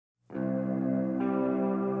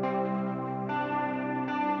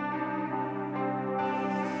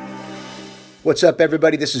What's up,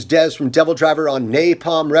 everybody? This is Dez from DevilDriver on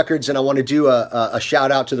Napalm Records, and I want to do a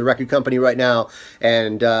shout out to the record company right now,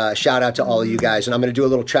 and shout out to all of you guys. And I'm going to do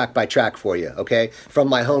a little track by track for you, okay? From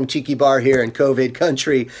my home tiki bar here in COVID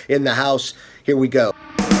country, in the house. Here we go.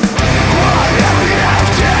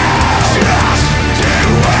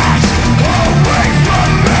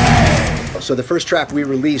 So the first track we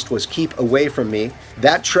released was Keep Away From Me.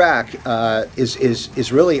 That track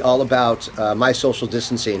is really all about my social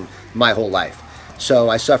distancing my whole life. So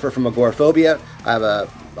I suffer from agoraphobia. I have a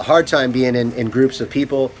hard time being in groups of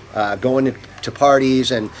people, going to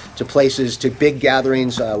parties and to places, to big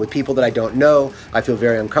gatherings with people that I don't know. I feel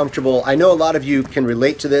very uncomfortable. I know a lot of you can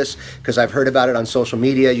relate to this because I've heard about it on social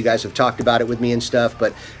media. You guys have talked about it with me and stuff,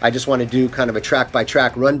 but I just want to do kind of a track by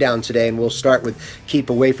track rundown today, and we'll start with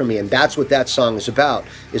Keep Away From Me. And that's what that song is about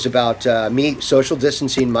me social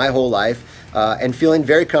distancing my whole life. And feeling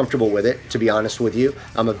very comfortable with it, to be honest with you.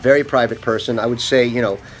 I'm a very private person. I would say, you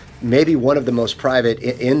know, maybe one of the most private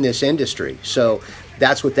in this industry. So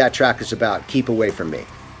that's what that track is about, Keep Away From Me. Cloaked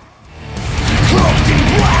in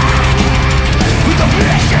black, with a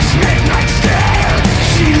vicious midnight stare,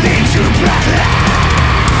 she leaves you breathless.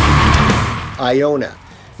 Iona.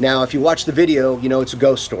 Now, if you watch the video, you know it's a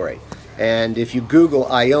ghost story. And if you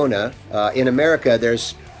Google Iona, in America,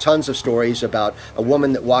 there's tons of stories about a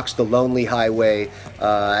woman that walks the lonely highway,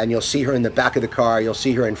 and you'll see her in the back of the car, you'll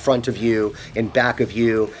see her in front of you, in back of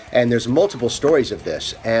you, and there's multiple stories of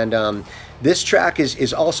this. And this track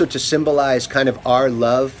is also to symbolize kind of our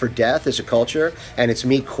love for death as a culture, and it's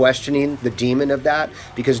me questioning the demon of that,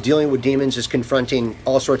 because dealing with demons is confronting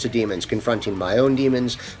all sorts of demons, confronting my own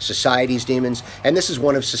demons, society's demons, and this is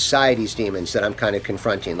one of society's demons that I'm kind of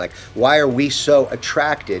confronting. Like, why are we so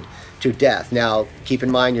attracted to death? Now, keep in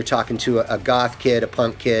mind, you're talking to a goth kid, a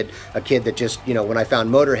punk kid, a kid that just, you know, when I found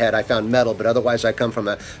Motorhead, I found metal, but otherwise I come from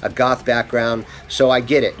a goth background, so I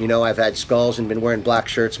get it. You know, I've had skulls and been wearing black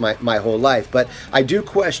shirts my whole life, but I do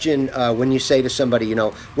question when you say to somebody, you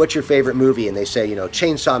know, what's your favorite movie? And they say, you know,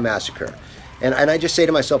 Chainsaw Massacre. And I just say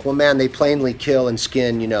to myself, well, man, they plainly kill and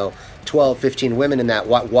skin, you know, 12, 15 women in that.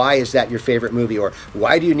 Why is that your favorite movie? Or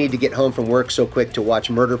why do you need to get home from work so quick to watch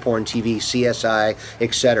murder porn TV, CSI,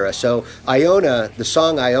 etc.? So Iona, the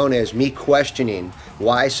song Iona, is me questioning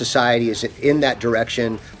why society is in that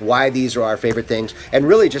direction, why these are our favorite things, and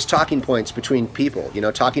really just talking points between people, you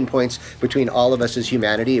know, talking points between all of us as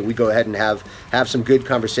humanity. We go ahead and have some good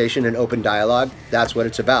conversation and open dialogue. That's what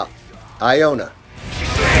it's about. Iona.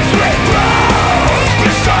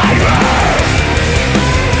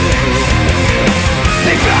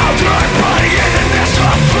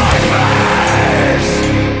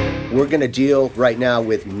 We're going to deal right now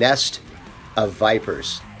with Nest of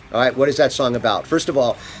Vipers. All right, what is that song about? First of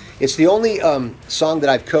all, it's the only song that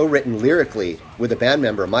I've co-written lyrically with a band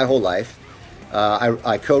member my whole life.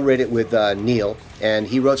 I co-wrote it with Neil, and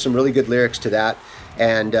he wrote some really good lyrics to that.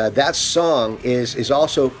 And that song is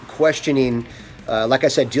also questioning, like I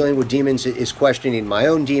said, dealing with demons is questioning my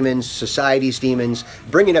own demons, society's demons,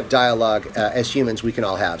 bringing up dialogue as humans we can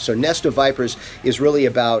all have. So Nest of Vipers is really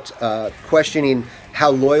about questioning how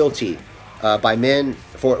loyalty by men,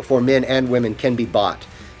 for men and women, can be bought,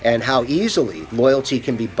 and how easily loyalty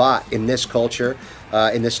can be bought in this culture,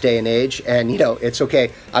 in this day and age. And, you know, it's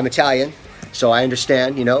okay. I'm Italian, so I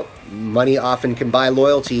understand, you know, money often can buy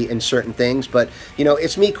loyalty in certain things, but, you know,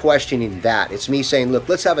 it's me questioning that. It's me saying, look,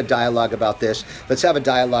 let's have a dialogue about this. Let's have a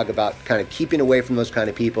dialogue about kind of keeping away from those kind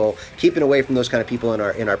of people, keeping away from those kind of people in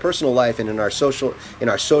our personal life and in our social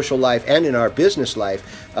life and in our business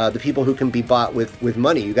life, the people who can be bought with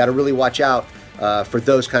money. You got to really watch out for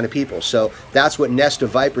those kind of people. So that's what Nest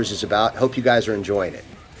of Vipers is about. Hope you guys are enjoying it.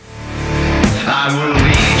 I will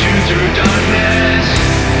lead you through darkness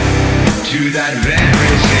to that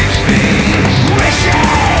very safe space.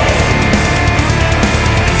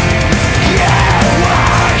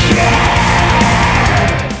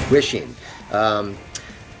 Wishing.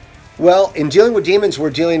 Well, in dealing with demons, we're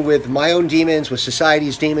dealing with my own demons, with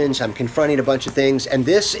society's demons. I'm confronting a bunch of things, and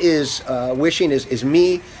this is wishing is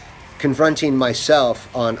me confronting myself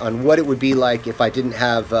on what it would be like if I didn't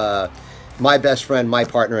have my best friend, my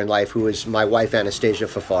partner in life, who is my wife, Anastasia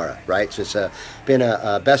Fafara, right? So it's been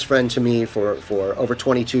a best friend to me for over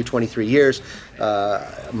 22, 23 years.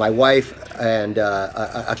 My wife and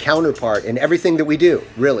a counterpart in everything that we do,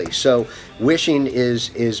 really. So wishing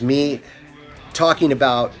is me talking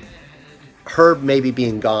about her maybe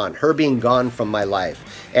being gone, her being gone from my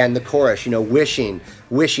life. And the chorus, you know, wishing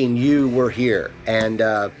you were here. And,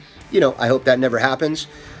 you know, I hope that never happens.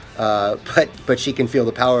 But she can feel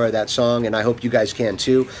the power of that song, and I hope you guys can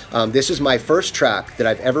too. This is my first track that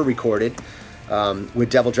I've ever recorded. with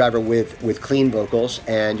DevilDriver with clean vocals,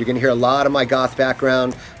 and you're going to hear a lot of my goth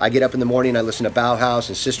background. I get up in the morning, I listen to Bauhaus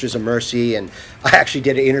and Sisters of Mercy, and I actually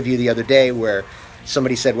did an interview the other day where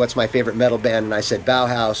somebody said, what's my favorite metal band? And I said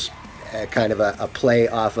Bauhaus, kind of a play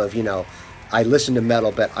off of, you know, I listen to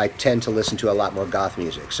metal, but I tend to listen to a lot more goth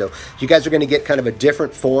music. So you guys are going to get kind of a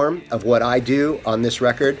different form of what I do on this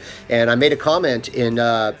record. And I made a comment in,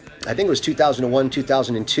 I think it was 2001,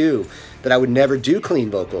 2002, that I would never do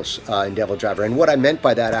clean vocals in DevilDriver. And what I meant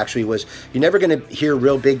by that actually was, you're never going to hear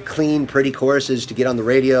real big, clean, pretty choruses to get on the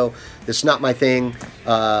radio. That's not my thing.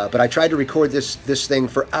 But I tried to record this thing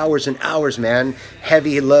for hours and hours, man.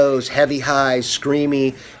 Heavy lows, heavy highs,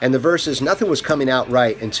 screamy. And the verses, nothing was coming out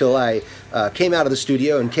right until I came out of the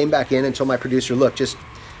studio and came back in and told my producer, look, just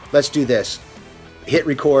let's do this. Hit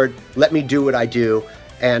record, let me do what I do.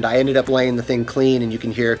 And I ended up laying the thing clean, and you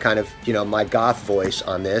can hear kind of, you know, my goth voice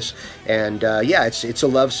on this. And yeah, it's a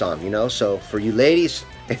love song, you know. So for you ladies,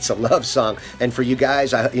 it's a love song, and for you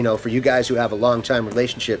guys, you know, for you guys who have a long time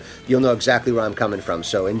relationship, you'll know exactly where I'm coming from.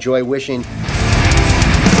 So enjoy Wishing.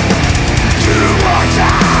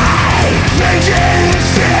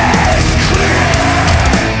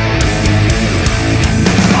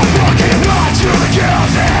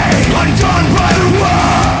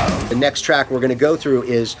 The next track we're going to go through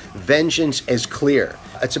is Vengeance is Clear.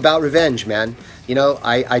 It's about revenge, man. You know,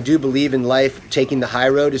 I do believe in life taking the high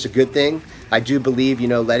road is a good thing. I do believe, you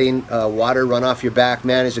know, letting water run off your back,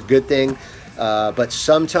 man, is a good thing. But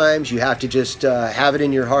sometimes you have to just have it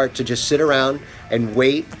in your heart to just sit around and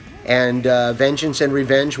wait, and vengeance and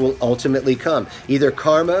revenge will ultimately come. Either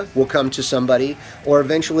karma will come to somebody, or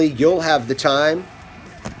eventually you'll have the time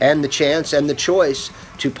and the chance and the choice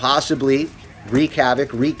to possibly wreak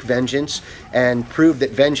havoc, wreak vengeance, and prove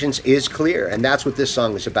that vengeance is clear. And that's what this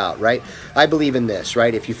song is about, right? I believe in this,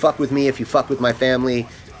 right? If you fuck with me, if you fuck with my family,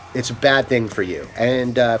 it's a bad thing for you.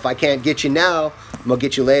 And if I can't get you now, I'm gonna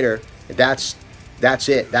get you later. That's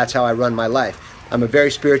it. That's how I run my life. I'm a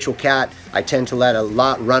very spiritual cat. I tend to let a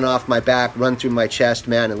lot run off my back, run through my chest,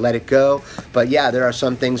 man, and let it go. But yeah, there are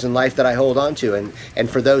some things in life that I hold on to, and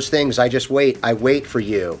for those things, I just wait. I wait for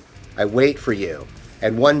you. I wait for you.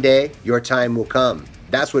 And one day, your time will come.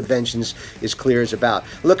 That's what Vengeance is Clear is about.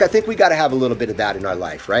 Look, I think we got to have a little bit of that in our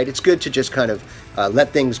life, right? It's good to just kind of let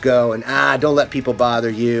things go, and don't let people bother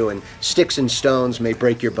you, and sticks and stones may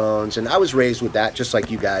break your bones. And I was raised with that, just like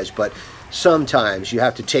you guys, but sometimes you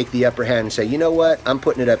have to take the upper hand and say, you know what? I'm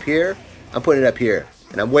putting it up here. I'm putting it up here,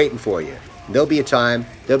 and I'm waiting for you. And there'll be a time.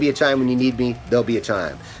 There'll be a time when you need me. There'll be a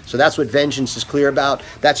time. So that's what Vengeance is Clear about.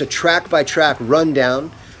 That's a track-by-track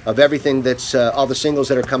rundown of everything that's all the singles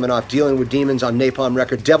that are coming off Dealing with Demons on Napalm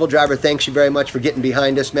record. DevilDriver, thanks you very much for getting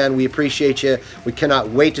behind us, man. We appreciate you. We cannot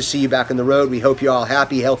wait to see you back on the road. We hope you're all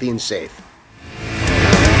happy, healthy, and safe.